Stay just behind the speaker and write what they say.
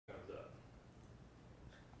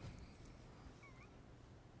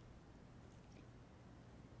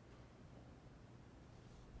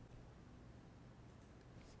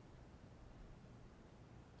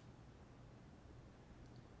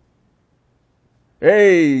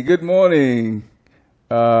Hey, good morning.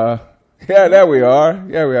 Yeah, there we are.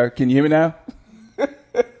 There we are. Can you hear me now?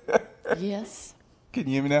 Yes. Can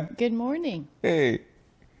you hear me now? Good morning. Hey,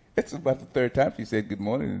 it's about the third time she said good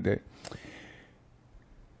morning today.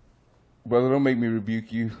 Brother, don't make me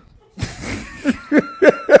rebuke you.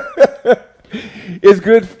 It's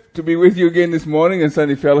good to be with you again this morning in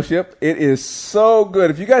Sunday Fellowship. It is so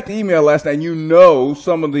good. If you got the email last night, you know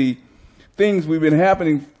some of the things we've been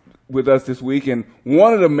happening with us this week. And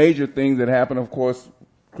one of the major things that happened, of course,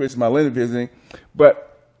 Chris and my Linda visiting.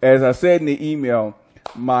 But as I said in the email,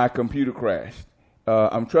 my computer crashed.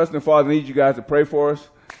 I'm trusting the Father. I need you guys to pray for us.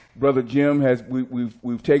 Brother Jim has,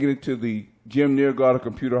 we've taken it to the Jim Neargarter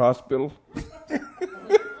Computer Hospital.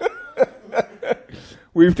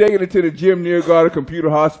 We've taken it to the Jim Neargarter Computer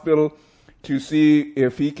Hospital to see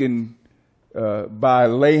if he can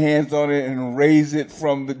lay hands on it and raise it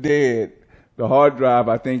from the dead. The hard drive,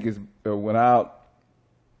 I think, went out.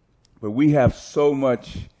 But we have so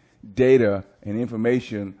much data and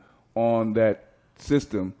information on that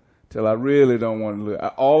system till I really don't want to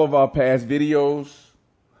look. All of our past videos,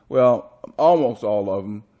 well, almost all of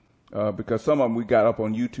them, because some of them we got up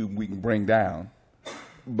on YouTube we can bring down.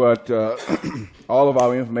 But all of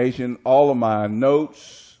our information, all of my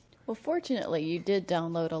notes. Well, fortunately, you did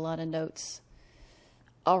download a lot of notes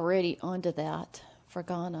already onto that for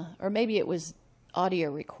Ghana. Or maybe it was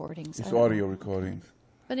audio recordings. It's audio recordings.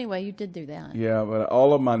 But anyway, you did do that. Yeah, but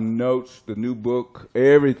all of my notes, the new book,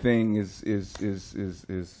 everything is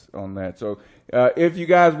on that. So if you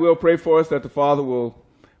guys will pray for us that the Father will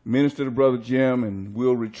minister to Brother Jim and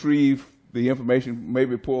we'll retrieve the information,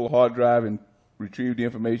 maybe pull a hard drive and retrieve the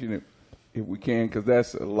information if we can, because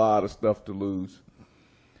that's a lot of stuff to lose.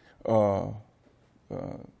 I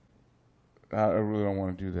really don't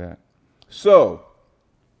want to do that. So,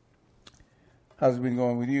 how's it been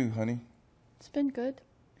going with you, honey? It's been good.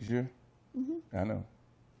 You sure? Mm-hmm. I know.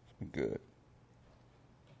 It's been good.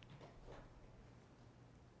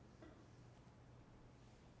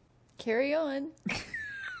 Carry on.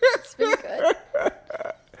 It's been good.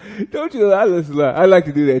 Don't you? I like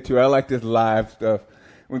to do that too. I like this live stuff.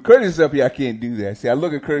 When Curtis is up here, I can't do that. See, I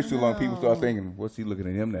look at Curtis too long, people start thinking, what's he looking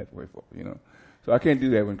at him that way for? You know, so I can't do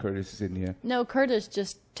that when Curtis is sitting here. No, Curtis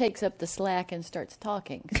just takes up the slack and starts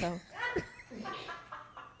talking.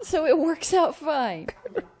 So it works out fine.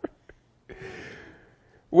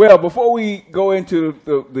 Well, before we go into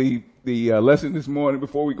the lesson this morning,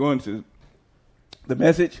 before we go into the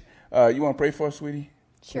message, you want to pray for us, sweetie?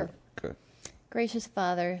 Sure. Good. Gracious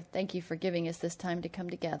Father, thank you for giving us this time to come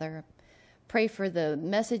together. Pray for the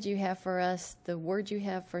message you have for us, the word you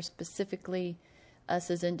have for specifically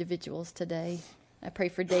us as individuals today. I pray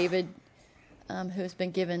for David, who has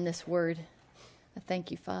been given this word. I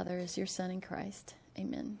thank you, Father, as your Son in Christ.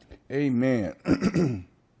 Amen. Amen.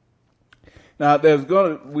 Now,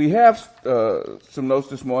 we have some notes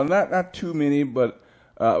this morning. Not too many, but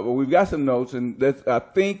we've got some notes, and I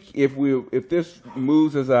think if this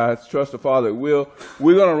moves as I trust the Father, it will.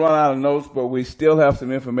 We're going to run out of notes, but we still have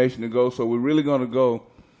some information to go. So we're really going to go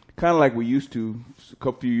kind of like we used to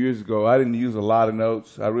a few years ago. I didn't use a lot of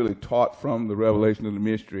notes. I really taught from the revelation of the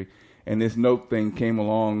mystery, and this note thing came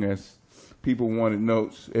along as people wanted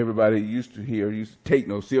notes. Everybody used to take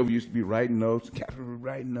notes. Sylvia used to be writing notes. Katherine was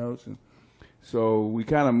writing notes, and so we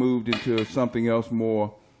kind of moved into something else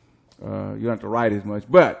more. You don't have to write as much.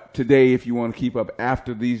 But today, if you want to keep up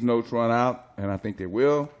after these notes run out, and I think they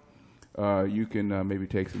will, you can maybe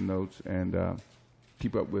take some notes and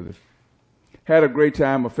keep up with us. Had a great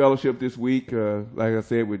time of fellowship this week. Like I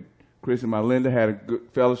said, with Chris and my Linda, had a good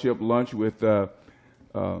fellowship lunch with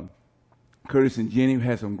Curtis and Jenny. We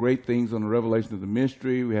had some great things on the revelation of the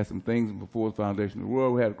mystery. We had some things before the foundation of the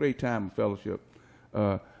world. We had a great time of fellowship.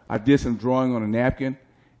 I did some drawing on a napkin,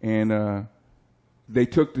 and they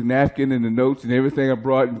took the napkin and the notes and everything I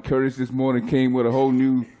brought, and Curtis this morning came with a whole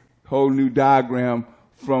new diagram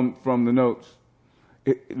from the notes.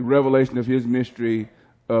 The revelation of his mystery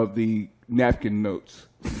of the napkin notes.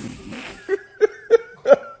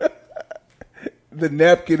 The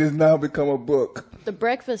napkin has now become a book. The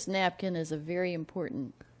breakfast napkin is a very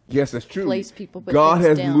important Yes, that's true. place people put God things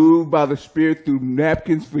has down. moved by the Spirit through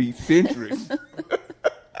napkins for centuries.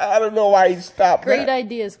 I don't know why he stopped. Great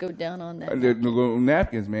ideas go down on that. The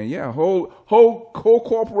napkins, man. Yeah, whole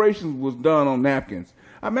corporation was done on napkins.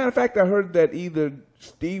 As a matter of fact, I heard that either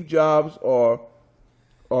Steve Jobs or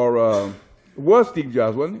was Steve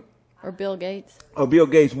Jobs, wasn't it? Or Bill Gates. Or Bill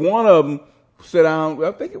Gates. One of them sit down.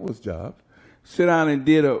 I think it was Jobs. Sit down and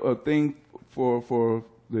did a thing for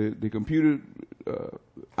the computer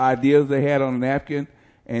ideas they had on a napkin,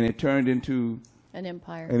 and it turned into An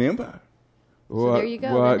empire. An empire. So there you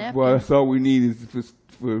go. Well, the napkin. well, that's all we need is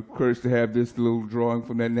for Curtis to have this little drawing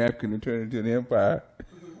from that napkin and turn it into an empire.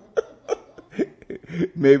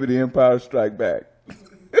 Maybe the empire will strike back.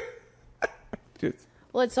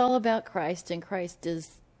 Well, it's all about Christ, and Christ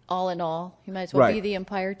is all in all. He might as well be the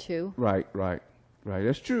empire too. Right.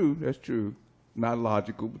 That's true. Not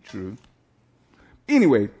logical, but true.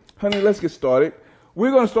 Anyway, honey, let's get started.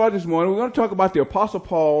 We're going to start this morning. We're going to talk about the Apostle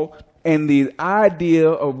Paul and the idea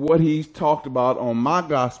of what he's talked about on my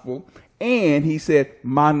gospel, and he said,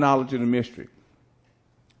 my knowledge of the mystery.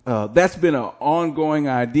 That's been an ongoing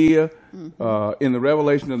idea in the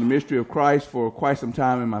revelation of the mystery of Christ for quite some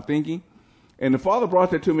time in my thinking. And the Father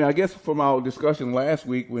brought that to me, I guess, from our discussion last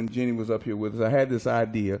week when Jenny was up here with us. I had this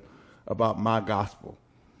idea about my gospel.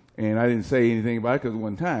 And I didn't say anything about it because it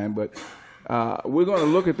wasn't time. But we're going to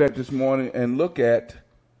look at that this morning and look at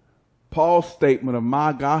Paul's statement of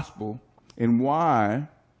my gospel and why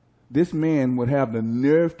this man would have the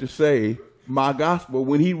nerve to say my gospel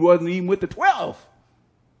when he wasn't even with the 12.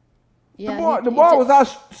 Yeah, the boy was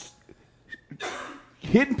out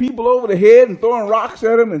hitting people over the head and throwing rocks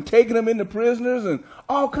at them and taking them into prisoners and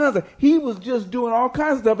all kinds of. He was just doing all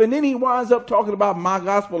kinds of stuff. And then he winds up talking about my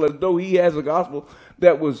gospel as though he has a gospel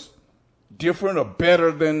that was different or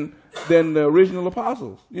better than the original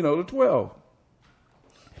apostles, the 12.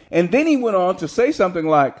 And then he went on to say something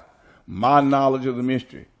like, my knowledge of the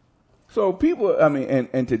mystery. So people,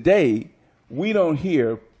 and today we don't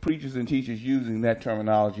hear preachers and teachers using that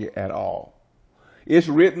terminology at all. It's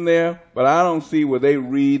written there, but I don't see where they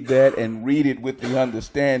read that and read it with any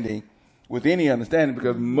understanding,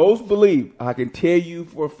 because most believe, I can tell you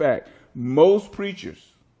for a fact, most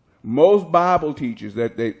preachers, most Bible teachers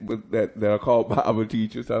that are called Bible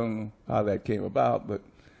teachers, I don't know how that came about, but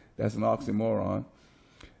that's an oxymoron.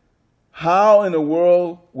 How in the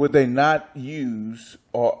world would they not use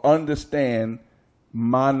or understand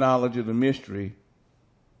my knowledge of the mystery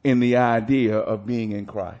in the idea of being in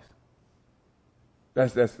Christ?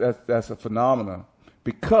 That's a phenomenon,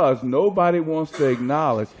 because nobody wants to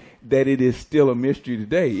acknowledge that it is still a mystery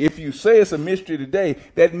today. If you say it's a mystery today,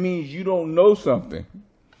 that means you don't know something.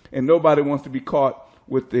 And nobody wants to be caught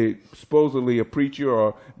with supposedly a preacher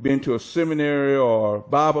or been to a seminary or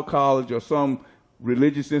Bible college or some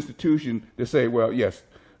religious institution to say, well, yes,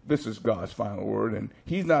 this is God's final word, and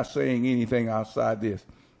he's not saying anything outside this.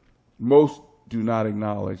 Most do not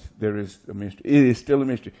acknowledge there is a mystery. It is still a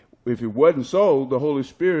mystery. If it wasn't so, the Holy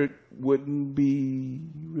Spirit wouldn't be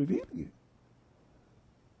revealing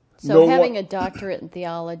it. So having a doctorate in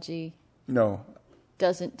theology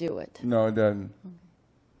doesn't do it. No, it doesn't.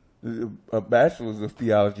 A bachelor's of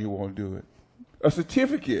theology won't do it. A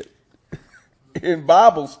certificate in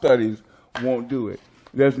Bible studies won't do it.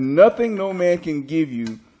 There's nothing no man can give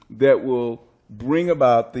you that will bring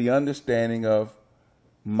about the understanding of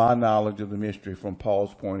my knowledge of the mystery from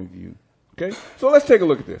Paul's point of view. Okay? So let's take a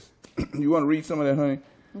look at this. You want to read some of that, honey?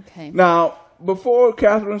 Okay. Now, before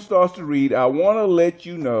Katherine starts to read, I want to let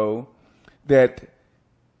you know that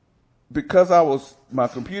because my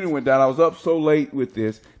computer went down, I was up so late with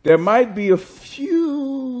this, there might be a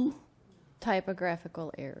few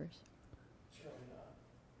typographical errors.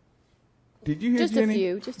 Did you hear just Jenny? A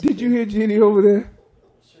few. Just a Did few. you hear Jenny over there?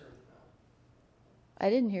 I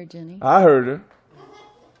didn't hear Jenny. I heard her.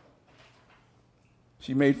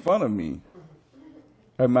 She made fun of me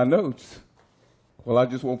and my notes. Well, I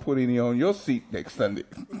just won't put any on your seat next Sunday.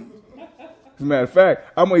 As a matter of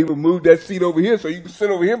fact, I'm going to even move that seat over here so you can sit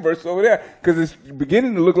over here versus over there, because it's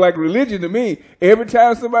beginning to look like religion to me. Every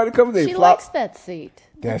time somebody comes, they She flop. likes that seat.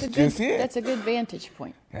 That's just it. That's a good vantage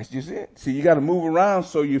point. That's just it. See, you got to move around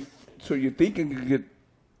so your thinking can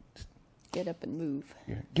get up and move.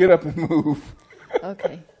 Yeah, get up and move.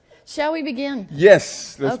 Okay. Shall we begin?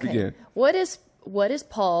 Yes, let's begin. What is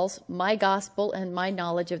Paul's my gospel and my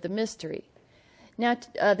knowledge of the mystery? Now,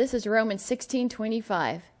 this is Romans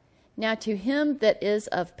 16:25. Now to him that is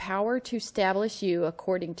of power to establish you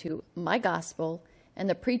according to my gospel and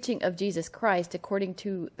the preaching of Jesus Christ according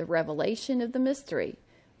to the revelation of the mystery,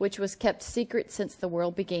 which was kept secret since the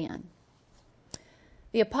world began.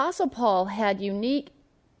 The Apostle Paul had unique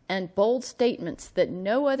and bold statements that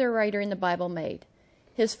no other writer in the Bible made.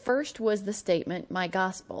 His first was the statement, my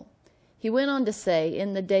gospel. He went on to say,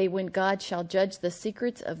 in the day when God shall judge the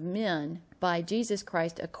secrets of men by Jesus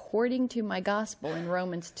Christ according to my gospel in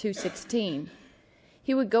Romans 2:16.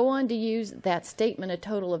 He would go on to use that statement a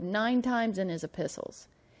total of 9 times in his epistles.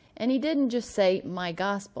 And he didn't just say my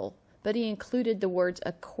gospel, but he included the words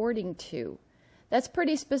according to. That's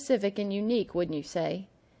pretty specific and unique, wouldn't you say?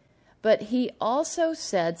 But he also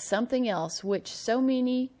said something else which so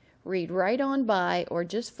many read right on by or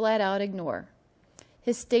just flat out ignore.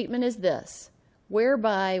 His statement is this: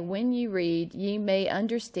 whereby when ye read, ye may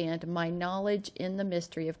understand my knowledge in the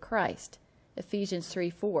mystery of Christ. Ephesians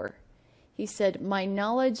 3:4. He said, my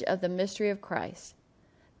knowledge of the mystery of Christ.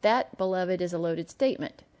 That, beloved, is a loaded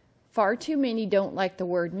statement. Far too many don't like the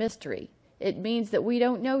word mystery. It means that we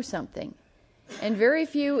don't know something. And very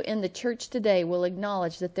few in the church today will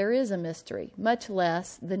acknowledge that there is a mystery, much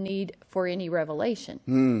less the need for any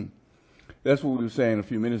revelation. That's what we were saying a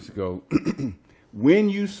few minutes ago. When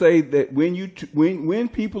you say that, when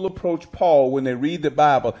people approach Paul, when they read the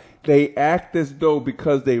Bible, they act as though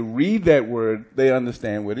because they read that word, they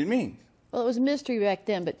understand what it means. Well, it was a mystery back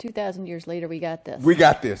then, but 2,000 years later, we got this. We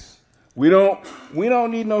got this. We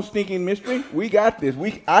don't need no stinking mystery. We got this.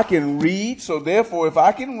 I can read, so therefore, if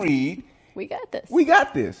I can read, we got this. We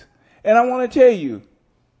got this. And I want to tell you,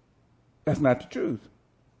 that's not the truth.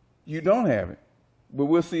 You don't have it. But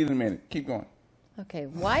we'll see in a minute. Keep going. Okay,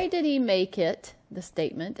 why did he make it the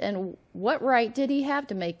statement, and what right did he have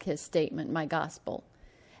to make his statement, my gospel?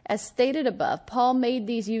 As stated above, Paul made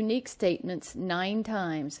these unique statements 9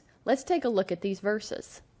 times. Let's take a look at these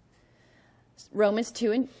verses. Romans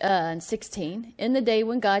 2 and 16, in the day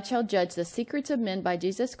when God shall judge the secrets of men by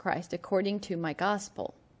Jesus Christ according to my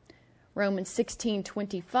gospel. Romans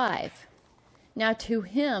 16:25, now to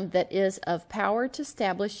him that is of power to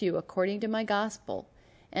establish you according to my gospel,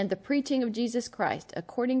 and the preaching of Jesus Christ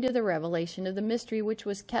according to the revelation of the mystery which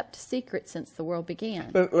was kept secret since the world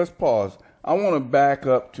began. Let's pause. I want to back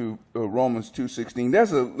up to Romans 2:16.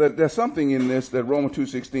 There's something in this, that Romans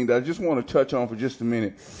 2:16, that I just want to touch on for just a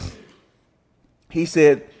minute. He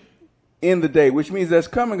said, in the day, which means there's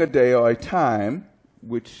coming a day or a time,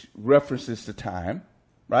 which references the time,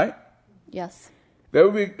 right? Yes. There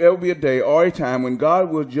will be a day or a time when God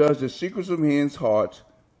will judge the secrets of men's hearts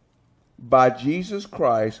by Jesus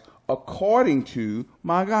Christ according to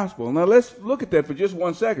my gospel. Now let's look at that for just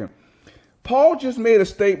 1 second. Paul just made a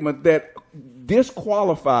statement that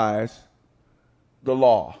disqualifies the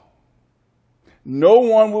law. No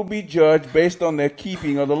one will be judged based on their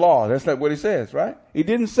keeping of the law. That's not what he says, right? He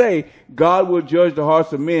didn't say God will judge the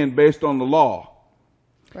hearts of men based on the law.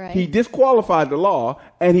 Right. He disqualified the law,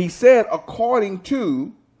 and he said according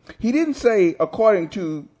to, he didn't say according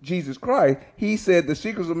to Jesus Christ. He said the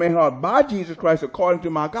secrets of man's heart by Jesus Christ according to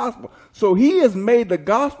my gospel. So he has made the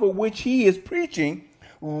gospel which he is preaching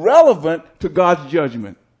relevant to God's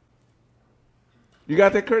judgment. You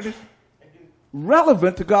got that, Curtis?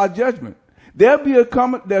 Relevant to God's judgment. There'll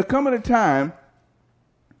come a time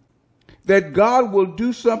that God will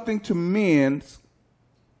do something to men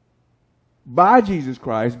by Jesus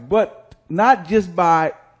Christ, but not just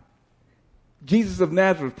by Jesus of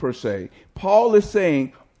Nazareth per se. Paul is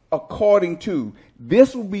saying according to.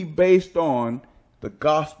 This will be based on the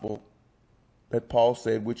gospel that Paul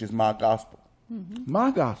said, which is my gospel. Mm-hmm.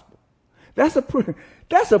 My gospel. That's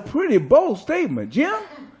a pretty bold statement, Jim.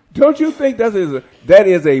 Don't you think that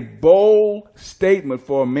is a bold statement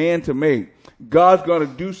for a man to make? God's going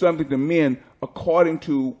to do something to men according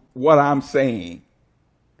to what I'm saying.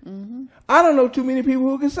 Mm-hmm. I don't know too many people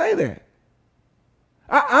who can say that.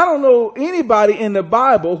 I don't know anybody in the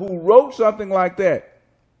Bible who wrote something like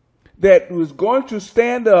that was going to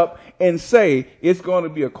stand up and say it's going to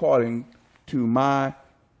be according to my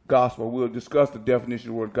gospel. We'll discuss the definition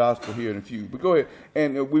of the word gospel here in a few. But go ahead.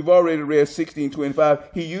 And we've already read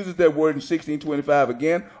 16:25. He uses that word in 16:25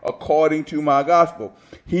 again, according to my gospel.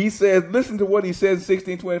 He says, listen to what he says in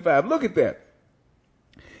 16:25. Look at that.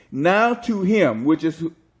 Now to him, which is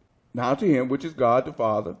God the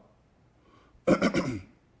Father,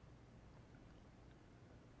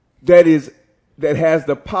 that has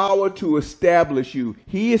the power to establish you.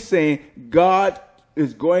 He is saying God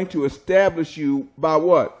is going to establish you by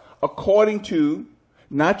what? According to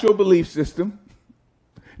not your belief system,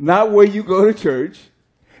 not where you go to church,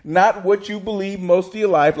 not what you believe most of your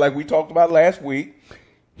life, like we talked about last week.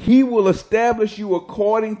 He will establish you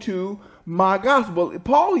according to my gospel.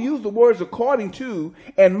 Paul used the words according to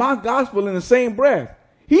and my gospel in the same breath.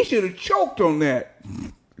 He should have choked on that.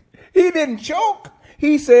 He didn't choke.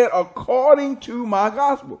 He said according to my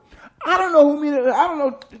gospel. I don't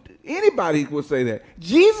know anybody would say that.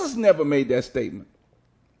 Jesus never made that statement.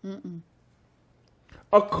 Mm-mm.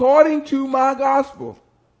 According to my gospel.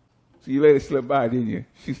 So you let it slip by, didn't you?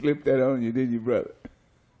 She slipped that on you, didn't you, brother?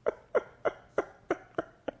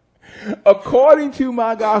 According to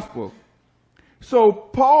my gospel. So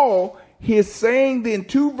Paul is saying in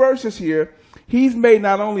 2 verses here, he's made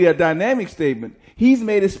not only a dynamic statement, he's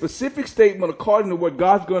made a specific statement according to what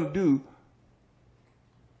God's going to do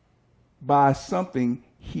by something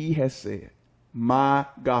he has said. My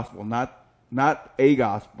gospel, not a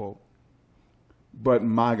gospel, but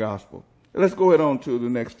my gospel. Let's go ahead on to the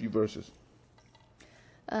next few verses.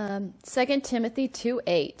 2 Timothy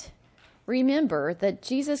 2:8. Remember that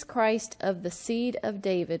Jesus Christ of the seed of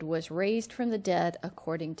David was raised from the dead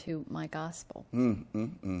according to my gospel.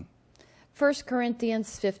 1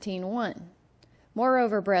 Corinthians 15:1.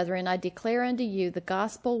 Moreover, brethren, I declare unto you the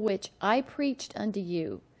gospel which I preached unto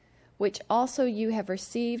you, which also you have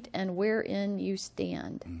received and wherein you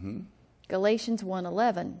stand. Galatians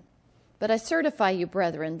 1:11. But I certify you,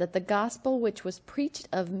 brethren, that the gospel which was preached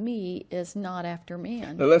of me is not after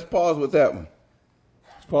man. Now let's pause with that one.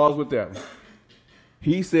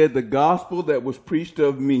 He said the gospel that was preached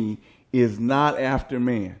of me is not after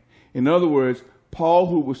man. In other words, Paul,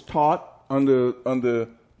 who was taught under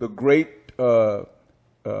the great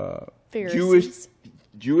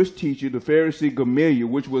Jewish teacher, the Pharisee Gamaliel,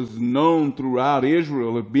 which was known throughout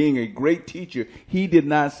Israel as being a great teacher, he did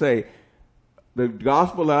not say, the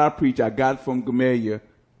gospel that I preach, I got from Gamaliel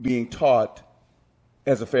being taught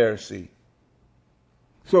as a Pharisee.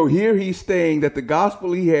 So here he's saying that the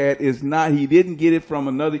gospel he had is not, he didn't get it from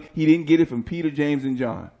another, he didn't get it from Peter, James, and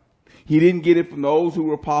John. He didn't get it from those who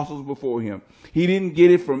were apostles before him. He didn't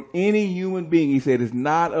get it from any human being. He said, it's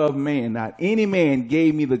not of man. Not any man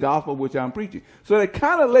gave me the gospel which I'm preaching. So that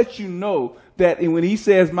kind of lets you know that when he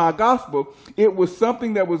says my gospel, it was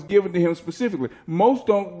something that was given to him specifically. Most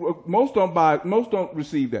don't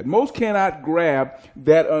receive that. Most cannot grab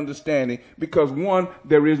that understanding because, one,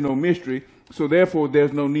 there is no mystery. So therefore,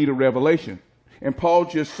 there's no need of revelation. And Paul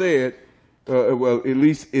just said, well, at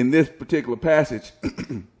least in this particular passage,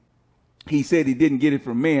 he said he didn't get it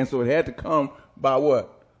from man, so it had to come by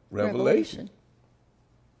what? Revelation.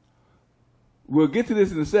 We'll get to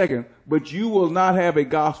this in a second, but you will not have a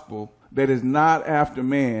gospel that is not after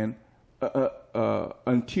man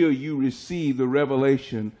until you receive the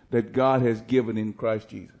revelation that God has given in Christ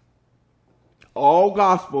Jesus. All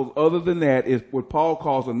gospels other than that is what Paul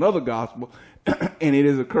calls another gospel, and it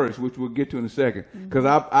is a curse, which we'll get to in a second. Because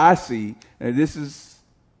I see, and this is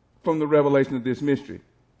from the revelation of this mystery,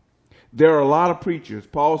 there are a lot of preachers.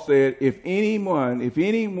 Paul said, if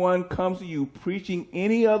anyone comes to you preaching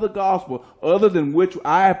any other gospel other than which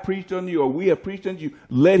I have preached unto you or we have preached unto you,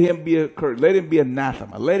 let him be accursed. Let him be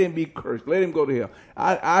anathema. Let him be cursed. Let him go to hell.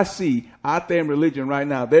 I see out there in religion right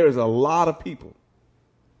now, there is a lot of people,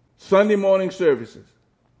 Sunday morning services,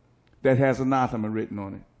 that has anathema written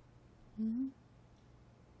on it.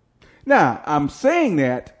 Now, I'm saying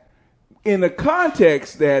that in the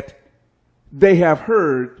context that they have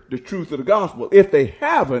heard the truth of the gospel. If they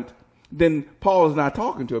haven't, then Paul is not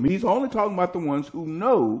talking to them. He's only talking about the ones who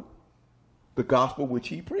know the gospel which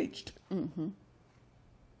he preached.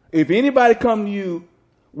 If anybody come to you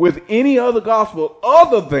with any other gospel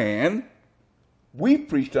other than we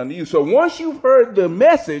preached unto you. So once you've heard the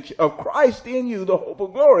message of Christ in you, the hope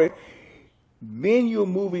of glory, then you're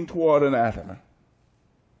moving toward anathema.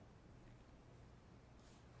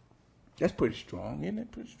 That's pretty strong, isn't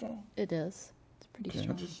it? Pretty strong. It is. It's pretty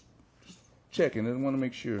strong. Just checking. I want to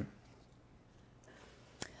make sure.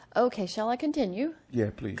 Okay, shall I continue?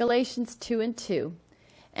 Yeah, please. Galatians 2:2.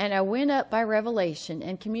 And I went up by revelation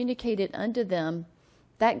and communicated unto them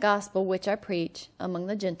that gospel which I preach among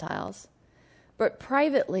the Gentiles, but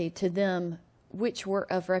privately to them which were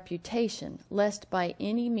of reputation, lest by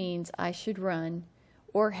any means I should run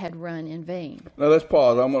or had run in vain. Now let's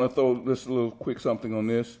pause. I'm going to throw this little quick something on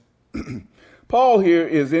this. Paul here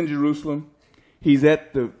is in Jerusalem. He's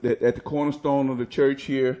at the cornerstone of the church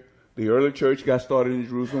here. The early church got started in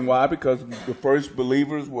Jerusalem. Why? Because the first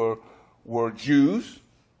believers were Jews.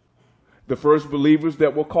 The first believers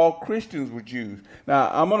that were called Christians were Jews. Now,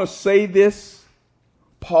 I'm going to say this.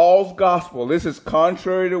 Paul's gospel, this is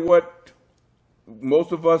contrary to what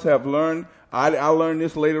most of us have learned. I learned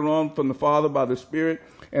this later on from the Father by the Spirit,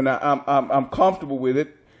 and I'm comfortable with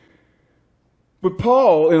it. But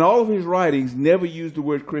Paul, in all of his writings, never used the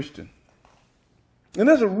word Christian. And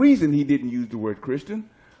there's a reason he didn't use the word Christian.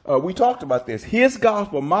 We talked about this. His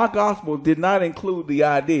gospel, my gospel, did not include the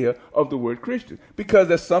idea of the word Christian, because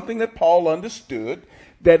that's something that Paul understood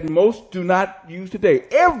that most do not use today.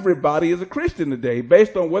 Everybody is a Christian today,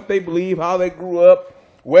 based on what they believe, how they grew up,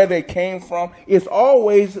 where they came from. It's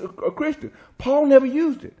always a Christian. Paul never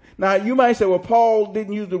used it. Now, you might say, well, Paul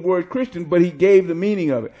didn't use the word Christian, but he gave the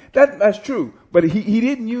meaning of it. That's true. But he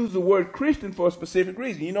didn't use the word Christian for a specific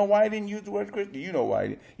reason. You know why he didn't use the word Christian? You know why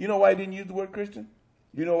he didn't use the word Christian?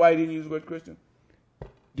 You know why he didn't use the word Christian?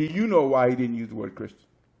 Do you know why he didn't use the word Christian?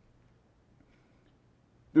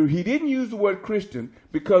 He didn't use the word Christian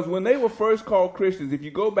because when they were first called Christians, if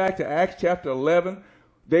you go back to Acts chapter 11,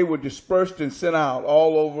 they were dispersed and sent out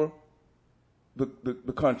all over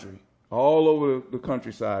the country, all over the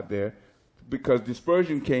countryside there, because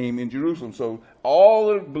dispersion came in Jerusalem. So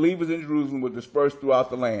all the believers in Jerusalem were dispersed throughout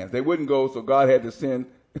the land. They wouldn't go, so God had to send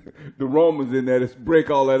the Romans in there to break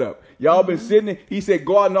all that up. Y'all been sitting there. He said,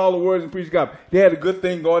 go out in all the words and preach God. They had a good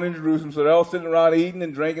thing going in Jerusalem, so they're all sitting around eating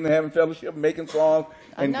and drinking and having fellowship, making songs.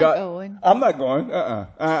 I'm not going. I'm not going.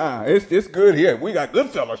 It's good here. We got good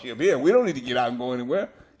fellowship here. We don't need to get out and go anywhere.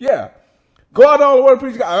 Yeah. Go out in all the words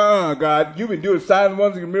and preach God. God, you've been doing signs,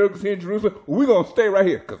 wonders, and miracles here in Jerusalem. We're going to stay right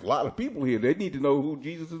here, because a lot of people here, they need to know who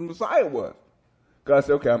Jesus' Messiah was. God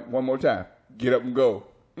said, okay, one more time. Get up and go.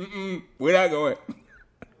 We're not going.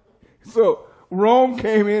 So Rome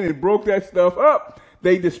came in and broke that stuff up.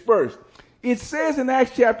 They dispersed. It says in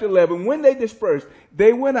Acts chapter 11, when they dispersed,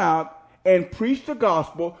 they went out and preached the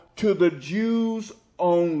gospel to the Jews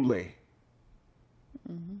only.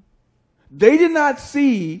 They did not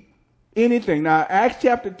see anything. Now, Acts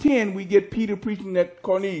chapter 10, we get Peter preaching at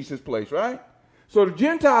Cornelius' place, right? So the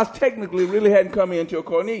Gentiles technically really hadn't come in until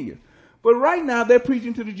Cornelius. But right now, they're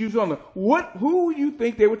preaching to the Jews only. Who do you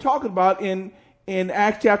think they were talking about in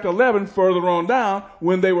Acts chapter 11, further on down,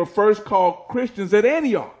 when they were first called Christians at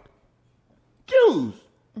Antioch? Jews.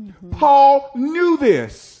 Paul knew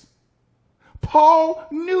this. Paul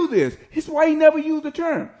knew this. That's why he never used the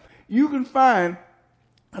term. You can find,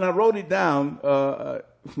 and I wrote it down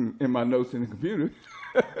in my notes in the computer,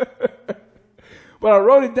 but I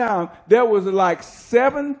wrote it down. There was like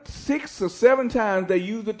 6 or 7 times they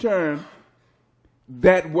used the term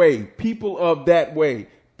that way, people of that way.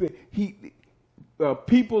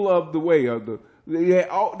 People of the way,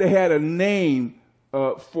 they had a name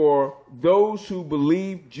for those who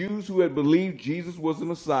believed, Jews who had believed Jesus was the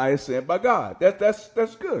Messiah sent by God.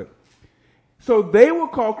 That's good. So they were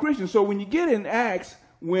called Christians. So when you get in Acts,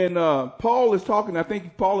 when Paul is talking, I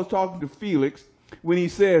think Paul is talking to Felix, when he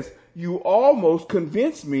says, you almost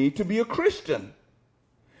convinced me to be a Christian.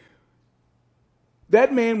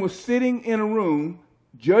 That man was sitting in a room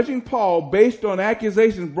judging Paul based on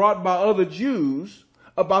accusations brought by other Jews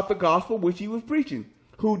about the gospel which he was preaching,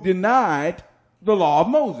 who denied the law of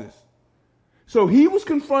Moses. So he was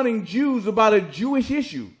confronting Jews about a Jewish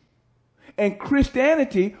issue. And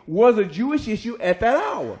Christianity was a Jewish issue at that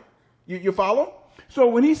hour. You follow? So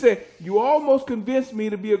when he said, you almost convinced me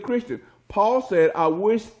to be a Christian, Paul said, I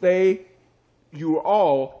wish you were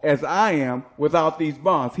all as I am without these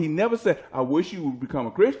bonds. He never said, I wish you would become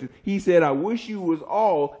a Christian. He said, I wish you was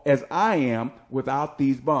all as I am without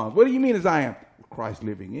these bonds. What do you mean as I am? Christ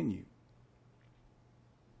living in you.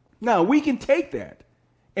 Now, we can take that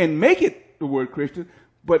and make it the word Christian,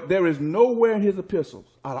 but there is nowhere in his epistles,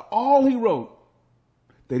 out of all he wrote,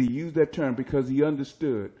 that he used that term, because he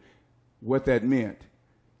understood what that meant.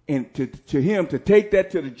 And to him, to take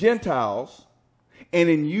that to the Gentiles and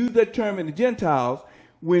then use that term in the Gentiles,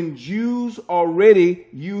 when Jews already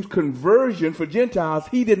used conversion for Gentiles,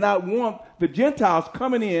 he did not want the Gentiles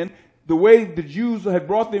coming in the way the Jews had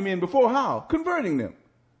brought them in before. How? Converting them,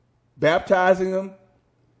 baptizing them,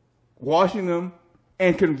 washing them,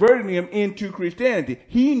 and converting them into Christianity.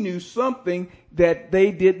 He knew something that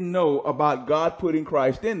they didn't know about God putting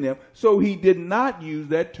Christ in them, so he did not use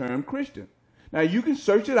that term Christian. Now, you can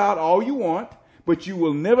search it out all you want, but you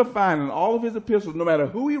will never find in all of his epistles, no matter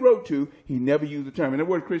who he wrote to, he never used the term. And the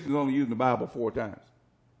word Christian is only used in the Bible 4 times.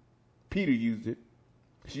 Peter used it.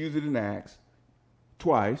 He used it in Acts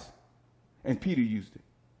twice, and Peter used it.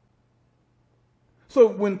 So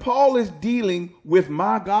when Paul is dealing with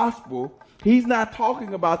my gospel, he's not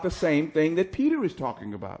talking about the same thing that Peter is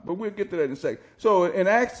talking about. But we'll get to that in a second. So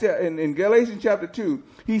in Galatians chapter 2,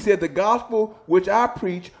 he said, the gospel which I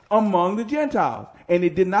preach among the Gentiles. And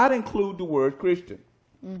it did not include the word Christian.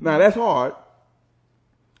 Now, that's hard.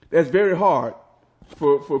 That's very hard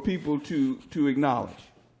for people to acknowledge.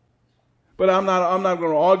 But I'm not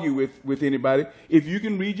going to argue with anybody. If you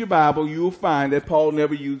can read your Bible, you will find that Paul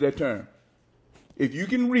never used that term. If you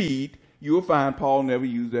can read, you will find Paul never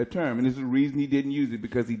used that term. And there's a reason he didn't use it,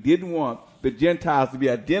 because he didn't want the Gentiles to be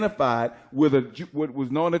identified with what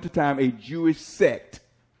was known at the time a Jewish sect.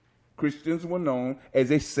 Christians were known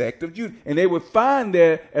as a sect of Judaism. And they were fine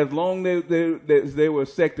there as long as they were a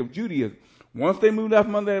sect of Judaism. Once they moved out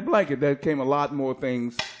from under that blanket, there came a lot more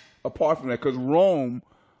things apart from that, because Rome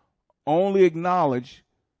only acknowledged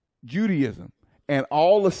Judaism. And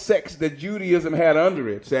all the sects that Judaism had under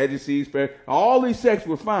it, Sadducees, Pharisees, all these sects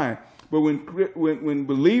were fine. But when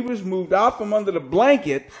believers moved out from under the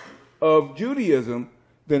blanket of Judaism,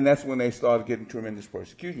 then that's when they started getting tremendous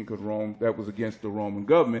persecution, because Rome, that was against the Roman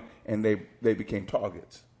government, and they became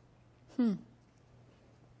targets.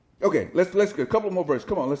 Okay, let's go. A couple more verses.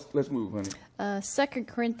 Come on, let's move, honey. 2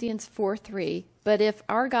 Corinthians 4:3. But if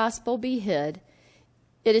our gospel be hid,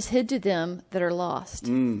 it is hid to them that are lost.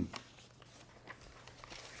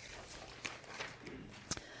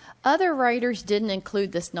 Other writers didn't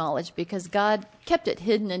include this knowledge because God kept it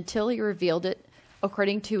hidden until he revealed it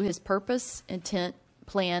according to his purpose, intent,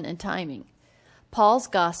 plan, and timing. Paul's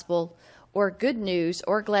gospel, or good news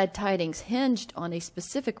or glad tidings, hinged on a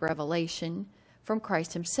specific revelation from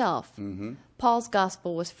Christ himself. Paul's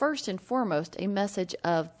gospel was first and foremost a message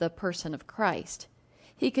of the person of Christ.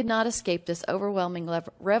 He could not escape this overwhelming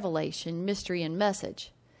revelation, mystery, and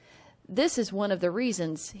message. This is one of the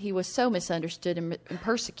reasons he was so misunderstood and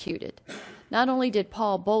persecuted. Not only did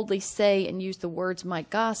Paul boldly say and use the words, my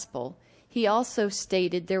gospel, he also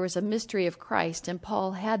stated there was a mystery of Christ, and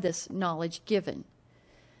Paul had this knowledge given.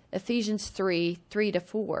 Ephesians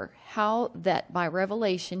 3:3-4, how that by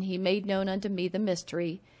revelation he made known unto me the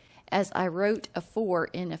mystery, as I wrote afore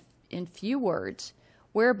in few words,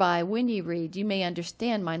 whereby when ye read you may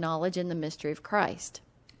understand my knowledge in the mystery of Christ.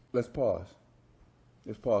 Let's pause.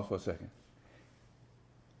 Let's pause for a second.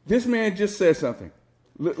 This man just said something.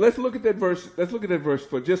 Let's look at that verse. Let's look at that verse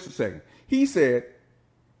for just a second. He said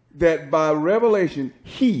that by revelation,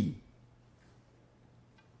 he.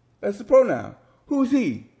 That's the pronoun. Who's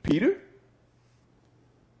he? Peter?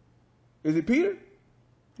 Is it Peter?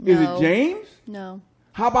 No. Is it James? No.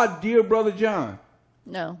 How about dear brother John?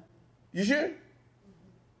 No. You sure?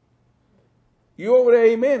 You over there,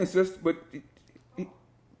 amen, sister, but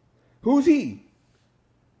who's he?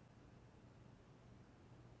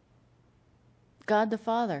 God the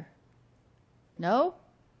Father. No?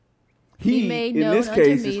 He made in known this unto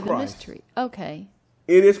case me is the Christ. mystery. Okay.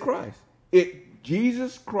 It is Christ.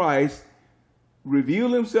 Jesus Christ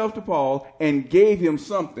revealed himself to Paul and gave him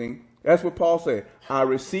something. That's what Paul said. I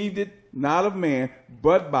received it not of man,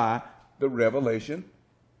 but by the revelation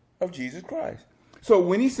of Jesus Christ. So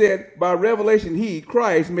when he said, by revelation he,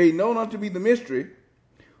 Christ, made known unto me the mystery,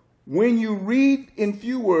 when you read in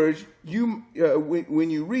few words, when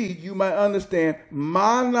you read, you might understand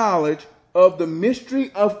my knowledge of the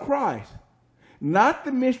mystery of Christ. Not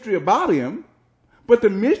the mystery about him, but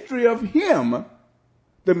the mystery of him,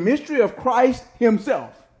 the mystery of Christ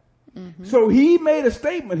himself. So he made a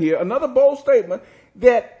statement here, another bold statement,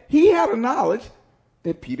 that he had a knowledge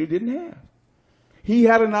that Peter didn't have. He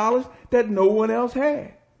had a knowledge that no one else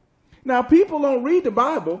had. Now, people don't read the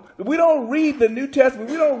Bible. We don't read the New Testament.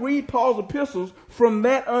 We don't read Paul's epistles from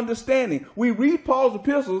that understanding. We read Paul's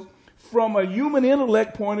epistles from a human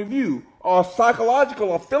intellect point of view, or psychological,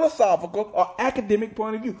 or philosophical, or academic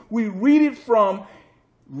point of view. We read it from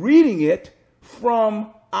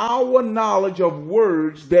our knowledge of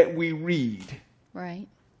words that we read. Right.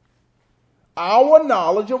 Our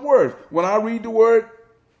knowledge of words. When I read the word,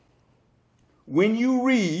 when you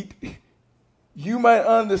read, you might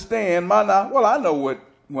understand my knowledge. Well, I know what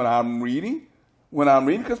when I'm reading,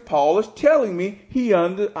 because Paul is telling me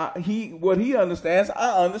what he understands.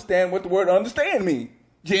 I understand what the word understand means.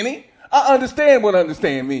 Jenny, I understand what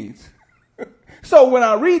understand means. So when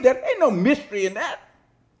I read that, ain't no mystery in that.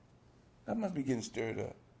 I must be getting stirred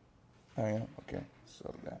up. I am? Okay.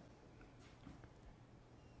 Settle down.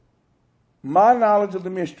 My knowledge of the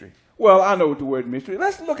mystery. Well, I know what the word mystery is.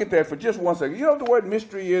 Let's look at that for just 1 second. You know what the word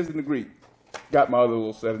mystery is in the Greek? Got my other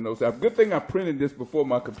little set of notes out. Good thing I printed this before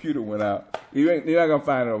my computer went out. You're not going to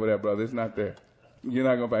find it over there, brother. It's not there. You're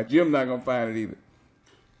not going to find it. Jim's not going to find it either.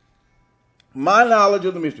 My knowledge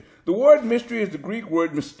of the mystery. The word mystery is the Greek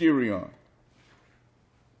word mysterion.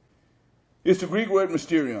 It's the Greek word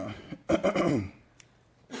mysterion.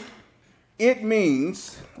 It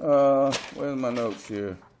means, where's my notes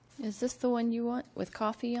here? Is this the one you want with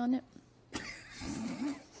coffee on it?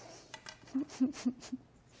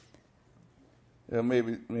 Yeah,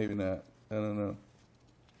 maybe not. I don't know.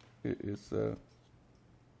 Is that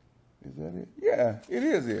it? Yeah, it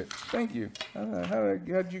is it. Thank you.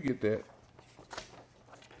 How'd you get that?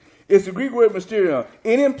 It's the Greek word mysterion.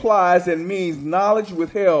 It implies and means knowledge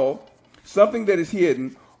withheld, something that is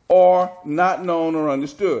hidden or not known or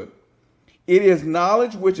understood. It is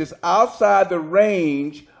knowledge which is outside the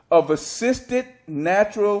range of assisted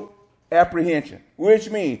natural apprehension, which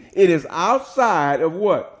means it is outside of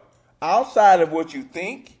what? Outside of what you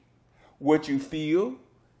think, what you feel,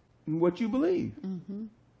 and what you believe.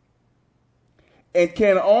 And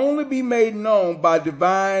can only be made known by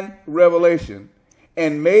divine revelation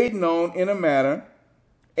and made known in a manner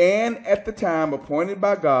and at the time appointed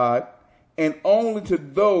by God, and only to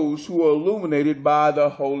those who are illuminated by the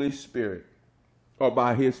Holy Spirit or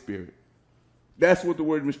by his Spirit. That's what the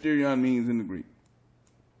word mysterion means in the Greek.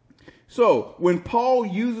 So when Paul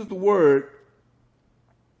uses the word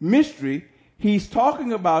mystery, he's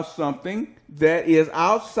talking about something that is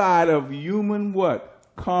outside of human what?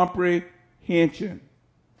 Comprehension.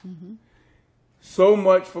 Mm-hmm. So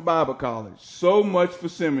much for Bible college, so much for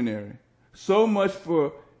seminary, so much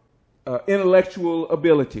for intellectual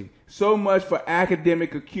ability, so much for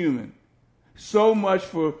academic acumen, so much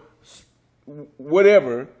for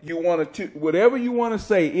whatever you want to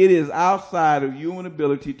say. It is outside of human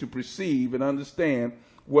ability to perceive and understand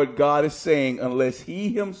what God is saying unless he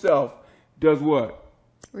himself does what?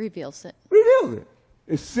 Reveals it. Reveals it.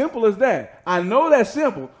 It's simple as that. I know that's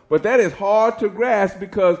simple, but that is hard to grasp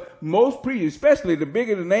because most preachers, especially the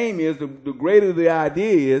bigger the name is, the greater the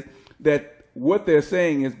idea is that what they're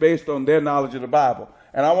saying is based on their knowledge of the Bible.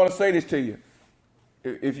 And I want to say this to you.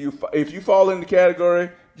 If you fall in the category,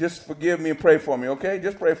 just forgive me and pray for me, okay?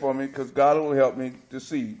 Just pray for me because God will help me to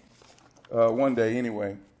see one day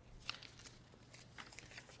anyway.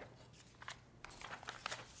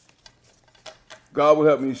 God will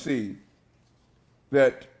help me see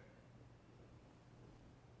that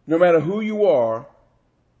no matter who you are,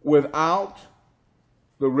 without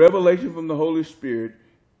the revelation from the Holy Spirit,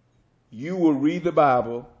 you will read the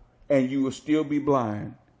Bible and you will still be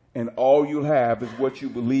blind. And all you'll have is what you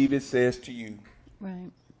believe it says to you.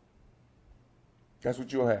 Right. That's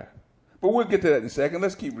what you'll have. But we'll get to that in a second.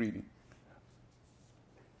 Let's keep reading.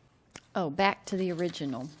 Oh, back to the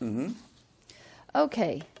original. Mm-hmm.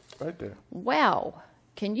 Okay. Right there. Wow.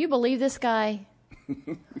 Can you believe this guy?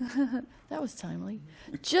 That was timely.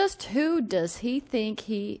 Just who does he think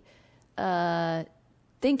he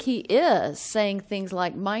is, saying things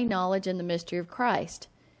like my knowledge and the mystery of Christ?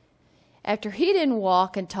 After he didn't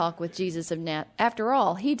walk and talk with Jesus after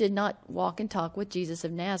all, he did not walk and talk with Jesus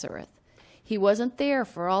of Nazareth. He wasn't there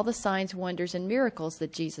for all the signs, wonders, and miracles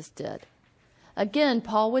that Jesus did. Again,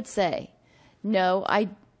 Paul would say, no, I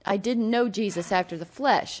didn't know Jesus after the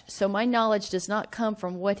flesh, so my knowledge does not come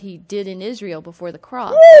from what he did in Israel before the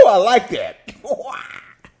cross. Woo, I like that.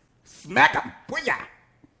 Smack him.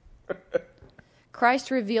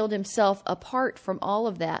 Christ revealed himself apart from all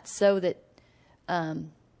of that so that my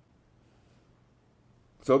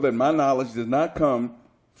knowledge does not come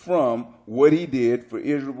from what he did for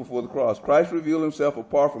Israel before the cross. Christ revealed himself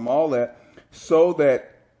apart from all that so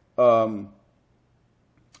that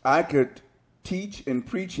I could teach and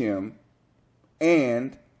preach him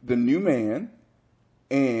and the new man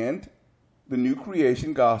and the new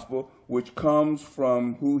creation gospel, which comes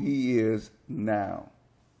from who he is now.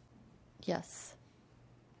 Yes.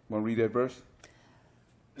 Want to read that verse?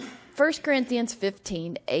 1 Corinthians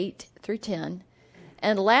 15, 8 through 10.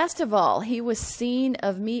 And last of all, he was seen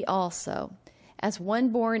of me also, as one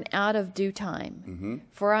born out of due time. Mm-hmm.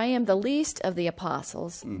 For I am the least of the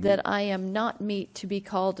apostles, mm-hmm. that I am not meet to be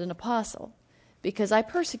called an apostle, because I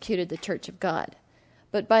persecuted the church of God.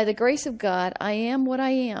 But by the grace of God, I am what I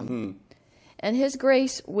am. Mm-hmm. And his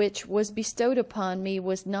grace which was bestowed upon me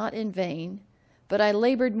was not in vain, but I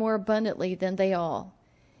labored more abundantly than they all.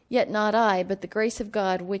 Yet not I, but the grace of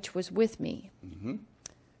God which was with me. Mm-hmm.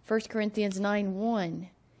 1 Corinthians 9:1.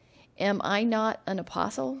 Am I not an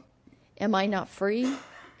apostle? Am I not free?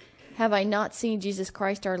 Have I not seen Jesus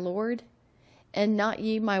Christ our Lord? And not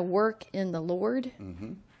ye my work in the Lord?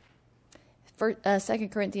 Mm-hmm. 2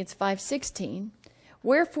 Corinthians 5:16.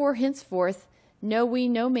 Wherefore henceforth know we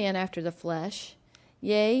no man after the flesh.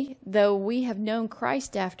 Yea, though we have known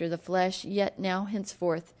Christ after the flesh, yet now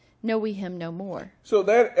henceforth know we him no more. So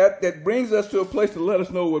that brings us to a place to let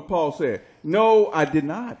us know what Paul said. No, I did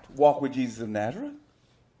not walk with Jesus of Nazareth,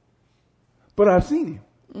 but I've seen him.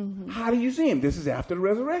 Mm-hmm. How do you see him? This is after the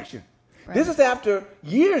resurrection. Right. This is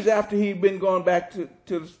years after he'd been going back to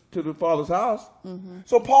the Father's house. Mm-hmm.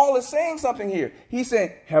 So Paul is saying something here. He's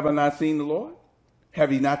saying, have I not seen the Lord?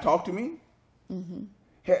 Have he not talked to me? Mm-hmm.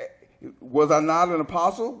 Was I not an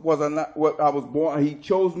apostle? Was I not what I was born? He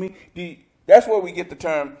chose me. That's where we get the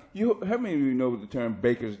term. How many of you know what the term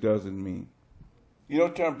baker's dozen mean? You know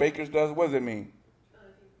what the term baker's dozen? What does it mean?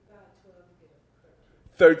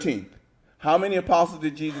 13th. How many apostles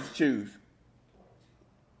did Jesus choose?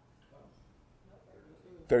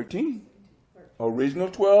 13. Original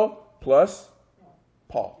 12 plus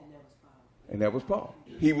Paul. And that was Paul.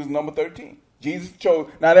 He was number 13. Jesus chose.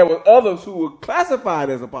 Now there were others who were classified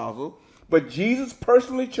as apostles, but Jesus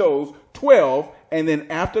personally chose 12, and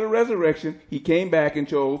then after the resurrection, he came back and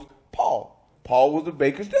chose Paul. Paul was the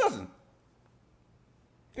baker's dozen.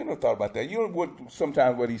 You never thought about that. You know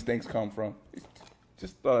sometimes where these things come from.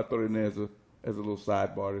 Just thought I'd throw it in there as a little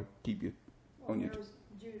sidebar to keep you on your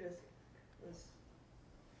Judas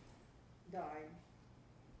died.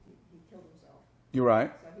 He killed himself. You're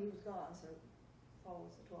right. So he was gone, so Paul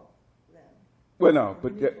was the 12th then. Well, no,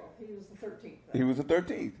 but He was the 13th. Right? he was the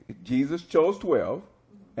 13th. Jesus chose 12,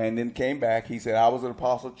 and then came back. He said, I was an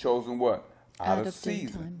apostle chosen what? Out of due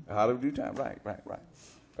season. time. Out of due time. Right.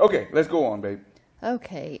 Okay, let's go on, babe.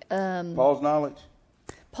 Okay. Paul's knowledge.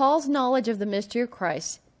 Paul's knowledge of the mystery of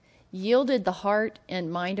Christ yielded the heart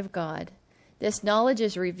and mind of God. This knowledge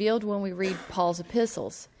is revealed when we read Paul's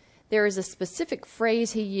epistles. There is a specific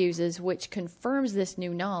phrase he uses which confirms this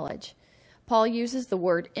new knowledge. Paul uses the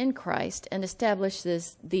word in Christ and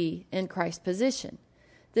establishes the in Christ position.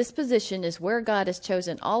 This position is where God has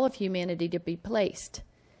chosen all of humanity to be placed.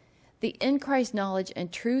 The in Christ knowledge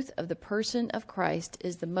and truth of the person of Christ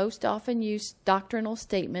is the most often used doctrinal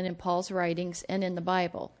statement in Paul's writings and in the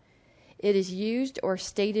Bible. It is used or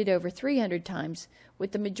stated over 300 times,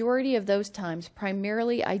 with the majority of those times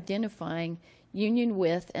primarily identifying union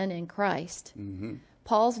with and in Christ. Mm-hmm.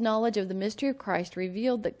 Paul's knowledge of the mystery of Christ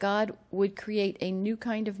revealed that God would create a new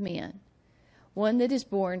kind of man, one that is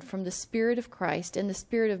born from the Spirit of Christ and the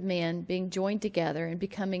Spirit of man being joined together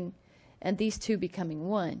and these two becoming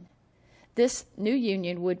one. This new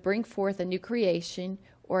union would bring forth a new creation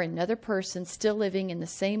or another person still living in the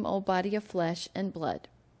same old body of flesh and blood.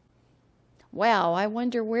 Wow, I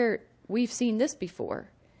wonder where we've seen this before.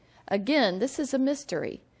 Again, this is a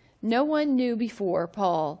mystery. No one knew before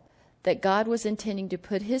Paul that God was intending to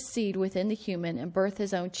put his seed within the human and birth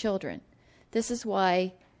his own children. This is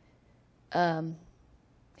why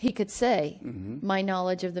he could say, my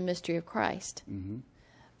knowledge of the mystery of Christ. Mm-hmm.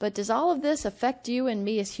 But does all of this affect you and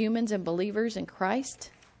me as humans and believers in Christ?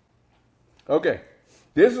 Okay.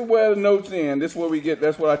 This is where the notes end. This is where we get,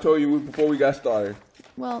 that's what I told you before we got started.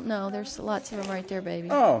 Well, no, there's lots of them right there, baby.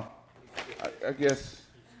 Oh, I guess.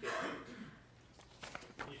 You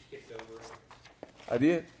skipped over it. I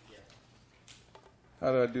did? Yeah.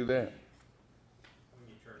 How did I do that? When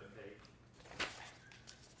you turn the page.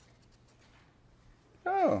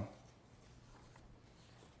 Oh.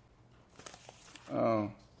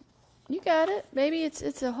 Oh. You got it, baby.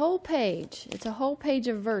 It's a whole page. It's a whole page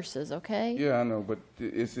of verses, okay? Yeah, I know, but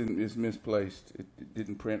it's misplaced. It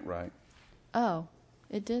didn't print right. Oh,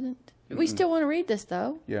 it didn't? We still want to read this,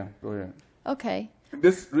 though. Yeah, go ahead. Okay.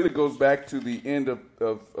 This really goes back to the end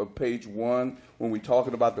of page 1 when we're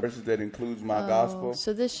talking about the verses that includes my gospel.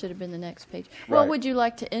 So this should have been the next page. Right. Well, would you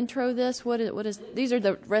like to intro this? What is these are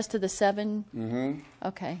the rest of the 7? Mm-hmm.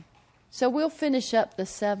 Okay. So we'll finish up the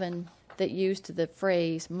 7 that used the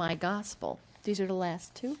phrase my gospel. These are the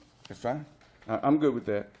last 2. That's fine. I'm good with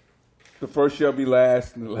that. The first shall be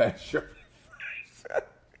last and the last shall be first.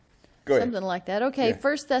 Go ahead. Something like that. Okay, Yeah.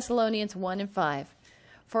 1 Thessalonians 1:5.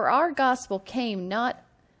 For our gospel came not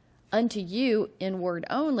unto you in word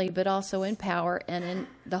only, but also in power and in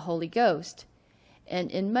the Holy Ghost,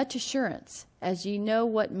 and in much assurance, as ye know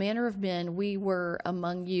what manner of men we were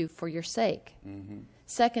among you for your sake.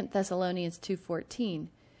 2 Thessalonians 2:14.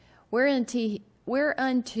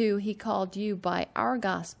 Whereunto he called you by our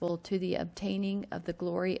gospel to the obtaining of the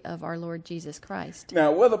glory of our Lord Jesus Christ.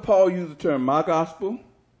 Now, whether Paul used the term my gospel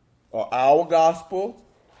or our gospel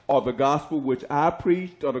or the gospel which I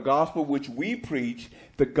preached or the gospel which we preach,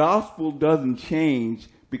 the gospel doesn't change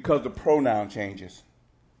because the pronoun changes.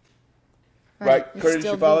 Right? It's Curtis,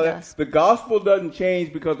 still you follow the that? gospel. The gospel doesn't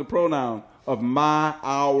change because the pronoun of my,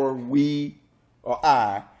 our, we, or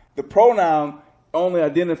I. The pronoun only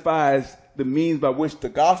identifies the means by which the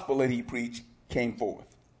gospel that he preached came forth.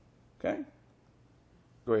 Okay?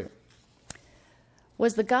 Go ahead.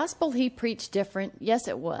 Was the gospel he preached different? Yes,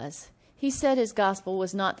 it was. He said his gospel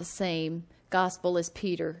was not the same gospel as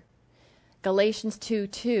Peter. Galatians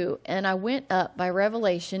 2:2, and I went up by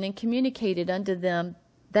revelation and communicated unto them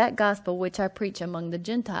that gospel which I preach among the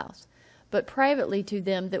Gentiles, but privately to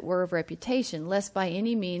them that were of reputation, lest by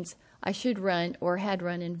any means I should run or had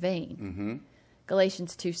run in vain.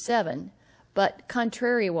 Galatians 2:7, but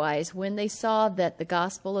contrariwise, when they saw that the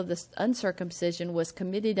gospel of the uncircumcision was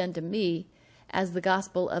committed unto me, as the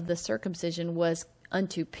gospel of the circumcision was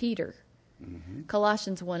unto Peter.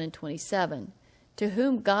 Colossians 1:27, to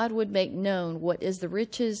whom God would make known what is the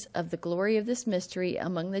riches of the glory of this mystery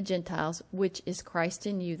among the Gentiles, which is Christ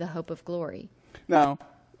in you, the hope of glory. Now,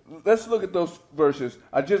 let's look at those verses.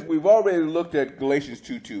 We've already looked at Galatians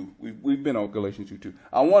 2:2. We've been on Galatians 2:2.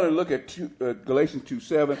 I want to look at Galatians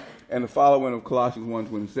 2:7 and the following of Colossians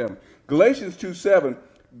 1:27. Galatians 2:7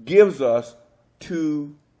 gives us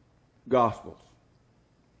 2 gospels.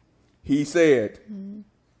 He said,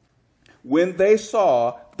 when they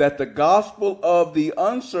saw that the gospel of the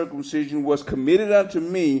uncircumcision was committed unto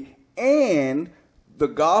me, and the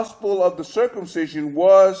gospel of the circumcision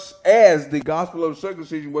was, as the gospel of the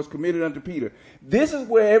circumcision was committed unto Peter. This is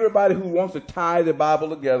where everybody who wants to tie the Bible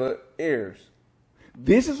together errs.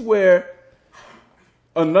 This is where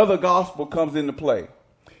another gospel comes into play.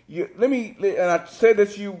 And I said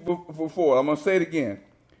this to you before, I'm going to say it again.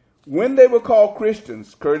 When they were called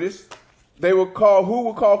Christians, Curtis, who were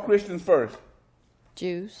called Christians first?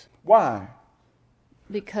 Jews. Why?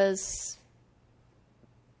 Because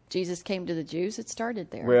Jesus came to the Jews, it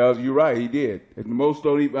started there. Well, you're right, he did. And most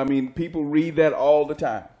don't even, people read that all the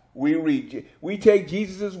time. We take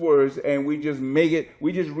Jesus' words and we just read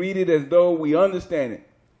it as though we understand it.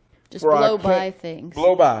 Just blow by things.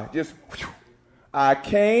 Blow by. Just, whew. I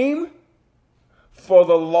came for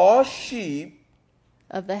the lost sheep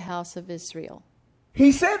of the house of Israel.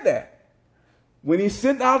 He said that. When he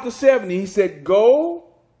sent out the 70, he said, go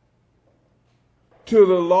to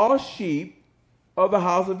the lost sheep of the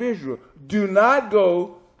house of Israel. Do not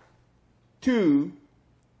go to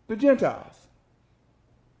the Gentiles.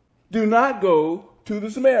 Do not go to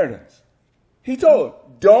the Samaritans. He told them,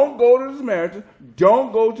 don't go to the Samaritans,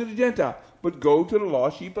 don't go to the Gentiles, but go to the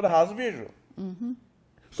lost sheep of the house of Israel. Mm-hmm.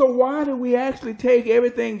 So why do we actually take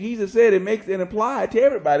everything Jesus said and apply it to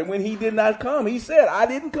everybody when he did not come? He said, I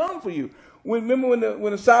didn't come for you. Remember when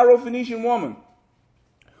the Syrophoenician woman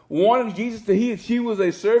wanted Jesus to heal, she was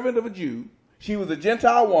a servant of a Jew. She was a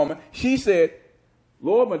Gentile woman. She said,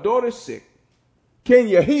 Lord, my daughter's sick. Can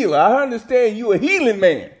you heal her? I understand you're a healing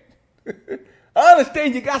man. I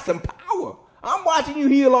understand you got some power. I'm watching you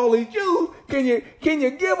heal all these Jews. Can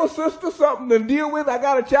you give a sister something to deal with? I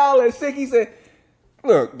got a child that's sick. He said,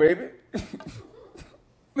 look, baby.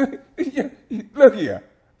 Look here.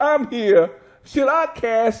 I'm here. Should I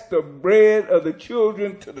cast the bread of the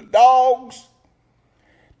children to the dogs?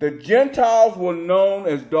 The Gentiles were known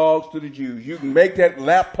as dogs to the Jews. You can make that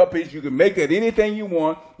lap puppies. You can make that anything you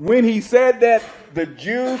want. When he said that, the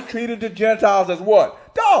Jews treated the Gentiles as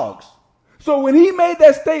what? Dogs. So when he made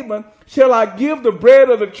that statement, shall I give the bread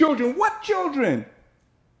of the children? What children?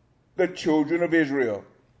 The children of Israel.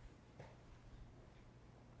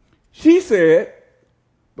 She said,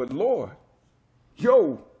 but Lord,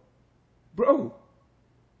 bro,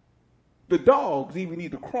 the dogs even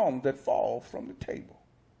eat the crumbs that fall from the table.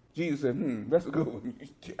 Jesus said, that's a good one.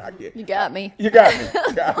 I get it. You got me. You got me.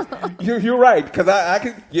 You're right, because I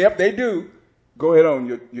can, yep, they do. Go ahead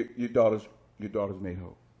on, your daughter's made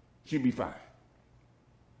whole. She'll be fine.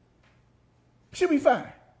 She'll be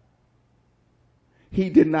fine. He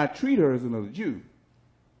did not treat her as another Jew.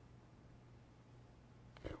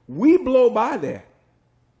 We blow by that.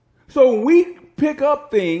 So when we pick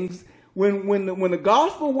up things, when the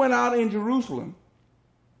gospel went out in Jerusalem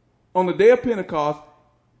on the day of Pentecost,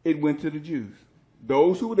 it went to the Jews.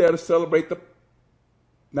 Those who were there to celebrate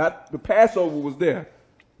not the Passover was there,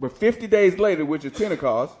 but 50 days later, which is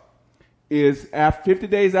Pentecost, is 50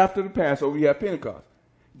 days after the Passover, you have Pentecost.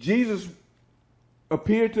 Jesus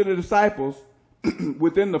appeared to the disciples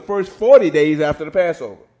within the first 40 days after the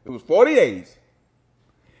Passover. It was 40 days.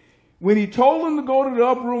 When he told them to go to the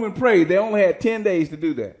upper room and pray, they only had 10 days to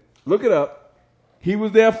do that. Look it up. He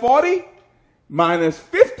was there 40 minus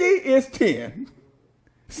 50 is 10.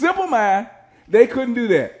 Simple mind. They couldn't do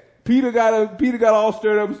that. Peter got all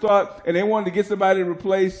stirred up and they wanted to get somebody to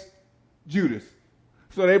replace Judas.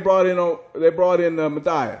 So they brought in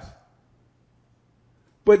Matthias.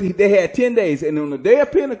 But they had 10 days. And on the day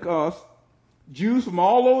of Pentecost, Jews from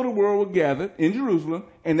all over the world were gathered in Jerusalem.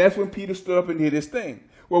 And that's when Peter stood up and did his thing.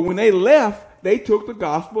 Well, when they left, they took the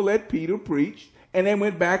gospel that Peter preached. And they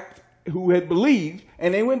went back, who had believed.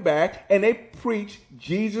 And they went back and they preached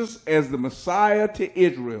Jesus as the Messiah to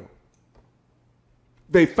Israel.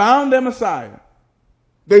 They found their Messiah.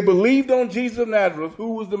 They believed on Jesus of Nazareth,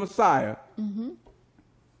 who was the Messiah. Mm-hmm.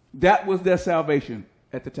 That was their salvation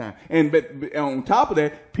at the time. And but on top of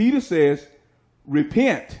that, Peter says,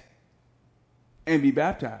 repent and be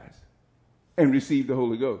baptized and receive the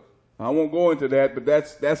Holy Ghost. I won't go into that, but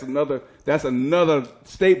that's another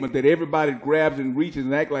statement that everybody grabs and reaches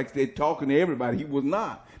and act like they're talking to everybody. He was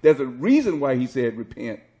not. There's a reason why he said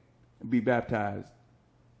repent and be baptized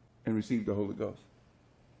and receive the Holy Ghost.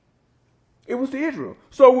 It was to Israel.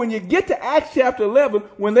 So when you get to Acts chapter 11,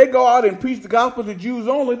 when they go out and preach the gospel to Jews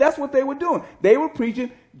only, that's what they were doing. They were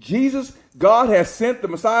preaching Jesus, God has sent the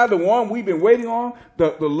Messiah, the one we've been waiting on.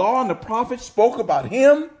 The law and the prophets spoke about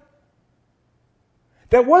him.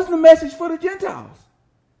 That wasn't a message for the Gentiles.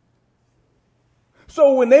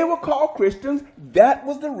 So when they were called Christians, that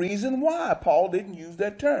was the reason why Paul didn't use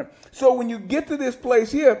that term. So when you get to this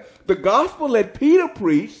place here, the gospel that Peter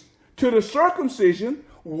preached to the circumcision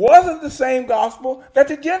wasn't the same gospel that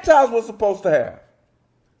the Gentiles were supposed to have.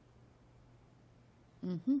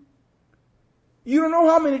 Mm-hmm. You don't know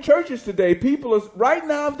how many churches today, right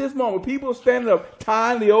now at this moment, people are standing up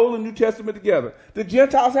tying the Old and New Testament together. The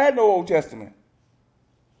Gentiles had no Old Testament.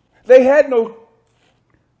 They had no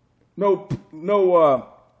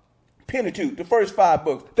Pentateuch, the first 5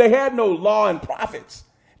 books. They had no law and prophets.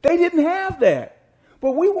 They didn't have that.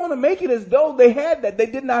 But we want to make it as though they had that. They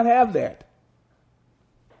did not have that.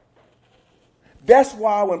 That's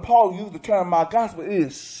why when Paul used the term my gospel, it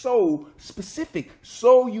is so specific,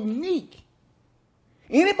 so unique.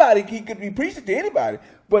 Anybody, he could be preaching to anybody,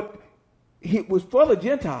 but it was for the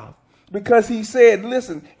Gentiles. Because he said,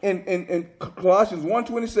 listen, in Colossians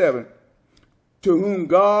 1:27, to whom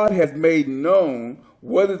God has made known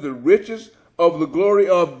what is the riches of the glory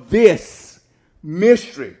of this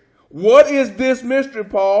mystery. What is this mystery,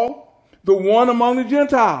 Paul? The one among the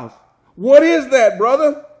Gentiles. What is that,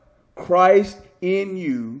 brother? Christ in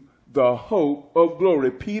you, the hope of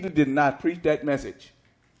glory. Peter did not preach that message.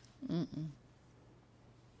 Mm-mm.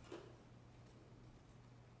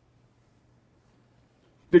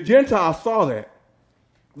 The Gentiles saw that.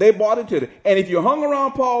 They bought into it. And if you hung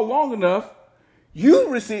around Paul long enough,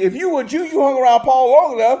 if you were a Jew, you hung around Paul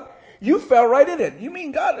long enough, you fell right in it. You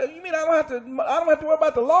mean God? You mean I don't have to worry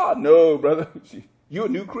about the law? No, brother. You're a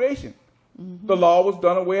new creation. Mm-hmm. The law was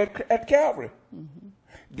done away at Calvary. Mm-hmm.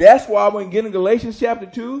 That's why when we get in Galatians chapter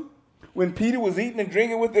 2, when Peter was eating and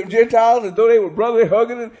drinking with the Gentiles as though they were brotherly,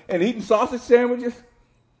 hugging and eating sausage sandwiches,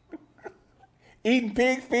 eating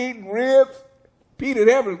pig feet and ribs, Peter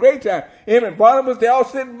having a great time. Him and Barnabas, they all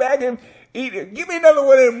sitting back and eating. Give me another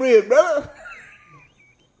one of them ribs, brother.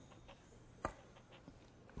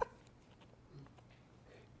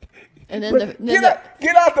 And then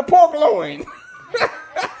get out the pork loin.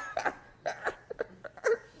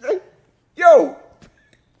 Yo.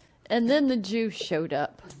 And then the Jew showed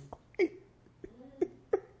up.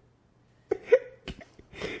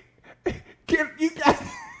 You guys.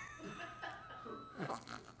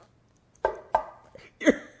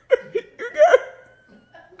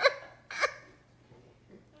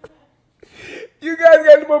 You guys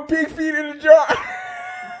got some pig feet in the jar.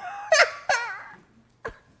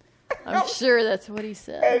 I'm sure that's what he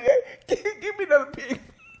said. Hey, give me another pig feet.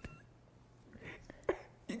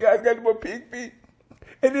 You guys got some pig feet.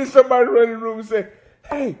 And then somebody run in the room and say,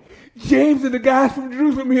 hey, James and the guys from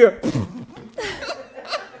Jerusalem here.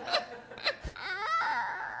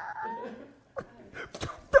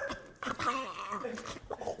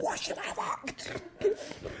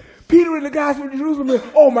 Peter and the guys from Jerusalem here.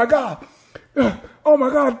 Oh my God.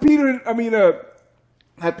 Not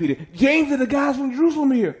Peter. James and the guys from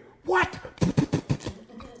Jerusalem here. What?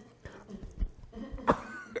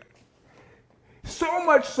 So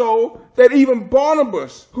much so that even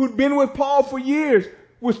Barnabas, who'd been with Paul for years,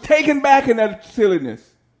 was taken back in that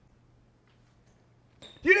silliness.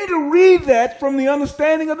 You need to read that from the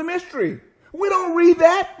understanding of the mystery. We don't read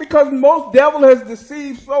that because most devil has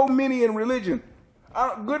deceived so many in religion.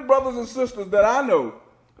 Good brothers and sisters that I know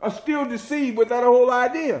are still deceived with that whole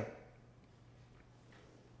idea.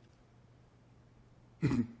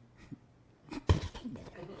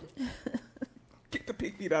 Get the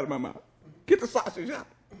pig feet out of my mouth. Get the sausage out.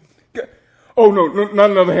 Oh, no, not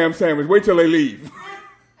another ham sandwich. Wait till they leave.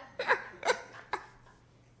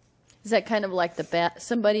 Is that kind of like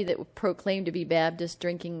somebody that would proclaim to be Baptist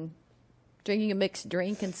drinking a mixed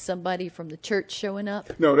drink and somebody from the church showing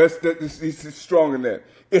up? No, it's stronger than that.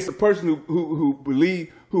 It's a person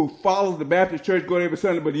who follows the Baptist church, go there every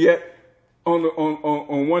Sunday, but yet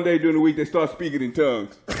on one day during the week they start speaking in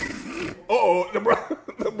tongues.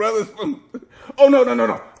 The brothers from. Oh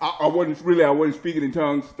no! I wasn't speaking in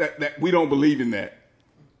tongues. That we don't believe in that.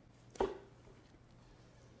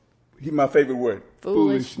 My favorite word.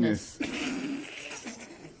 Foolishness.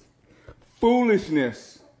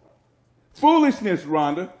 Foolishness,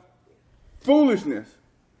 Rhonda. Foolishness.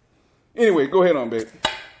 Anyway, go ahead on, babe.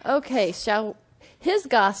 Okay, his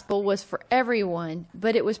gospel was for everyone,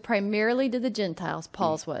 but it was primarily to the Gentiles,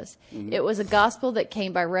 Paul's was. Mm-hmm. It was a gospel that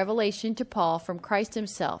came by revelation to Paul from Christ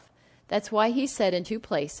himself. That's why he said in 2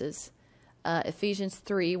 places, Ephesians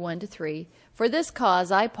 3, 1-3, for this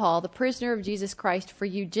cause I, Paul, the prisoner of Jesus Christ, for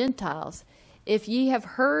you Gentiles, if ye have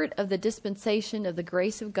heard of the dispensation of the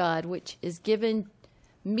grace of God, which is given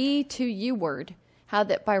me to you word, how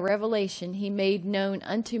that by revelation he made known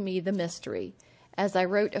unto me the mystery, as I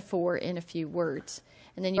wrote afore in a few words.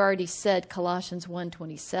 And then you already said Colossians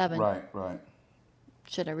 1:27. Right.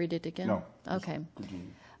 Should I read it again? No. Okay.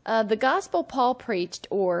 The gospel Paul preached,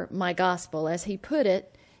 or my gospel, as he put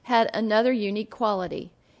it, had another unique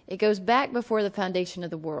quality. It goes back before the foundation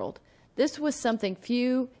of the world. This was something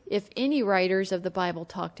few, if any, writers of the Bible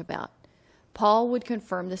talked about. Paul would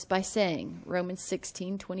confirm this by saying, Romans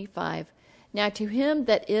 16:25, "Now to him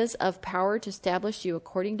that is of power to establish you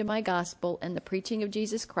according to my gospel and the preaching of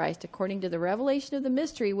Jesus Christ, according to the revelation of the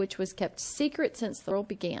mystery which was kept secret since the world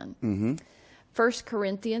began." 1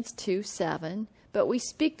 Corinthians 2:7, "But we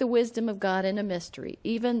speak the wisdom of God in a mystery,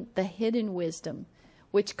 even the hidden wisdom,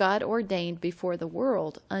 which God ordained before the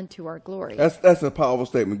world unto our glory." That's a powerful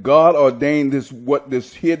statement. God ordained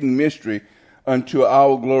this hidden mystery unto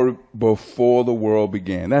our glory before the world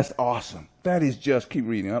began. That's awesome. That is just, keep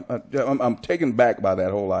reading. I'm taken back by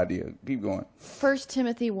that whole idea. Keep going. 1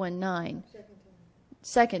 Timothy 1:9.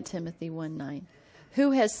 2 Timothy 1:9.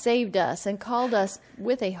 "Who has saved us and called us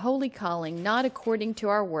with a holy calling, not according to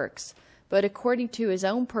our works, but according to his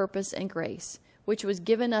own purpose and grace, which was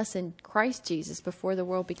given us in Christ Jesus before the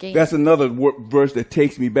world began." That's another verse that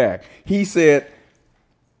takes me back. He said,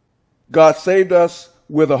 God saved us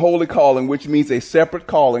with a holy calling, which means a separate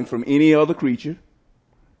calling from any other creature.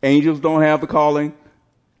 Angels don't have the calling.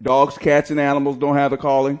 Dogs, cats, and animals don't have the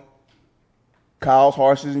calling. Cows,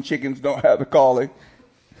 horses, and chickens don't have the calling.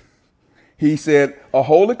 He said, a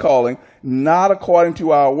holy calling, not according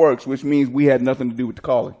to our works, which means we had nothing to do with the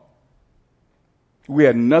calling. We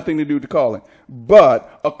had nothing to do with the calling,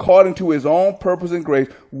 but according to his own purpose and grace,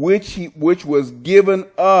 which was given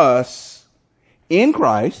us in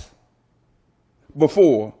Christ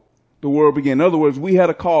before the world began. In other words, we had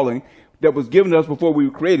a calling that was given to us before we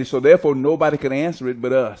were created, so therefore nobody could answer it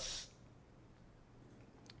but us.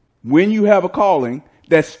 When you have a calling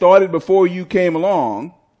that started before you came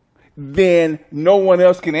along, then no one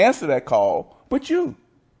else can answer that call but you.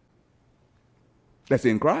 That's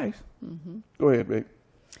in Christ. Go ahead, babe.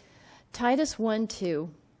 Titus 1:2,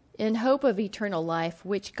 "In hope of eternal life,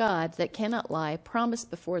 which God, that cannot lie, promised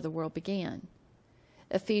before the world began."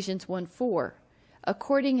 Ephesians 1:4,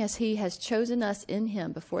 "According as he has chosen us in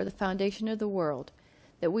him before the foundation of the world,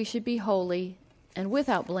 that we should be holy and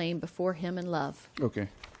without blame before him in love." Okay.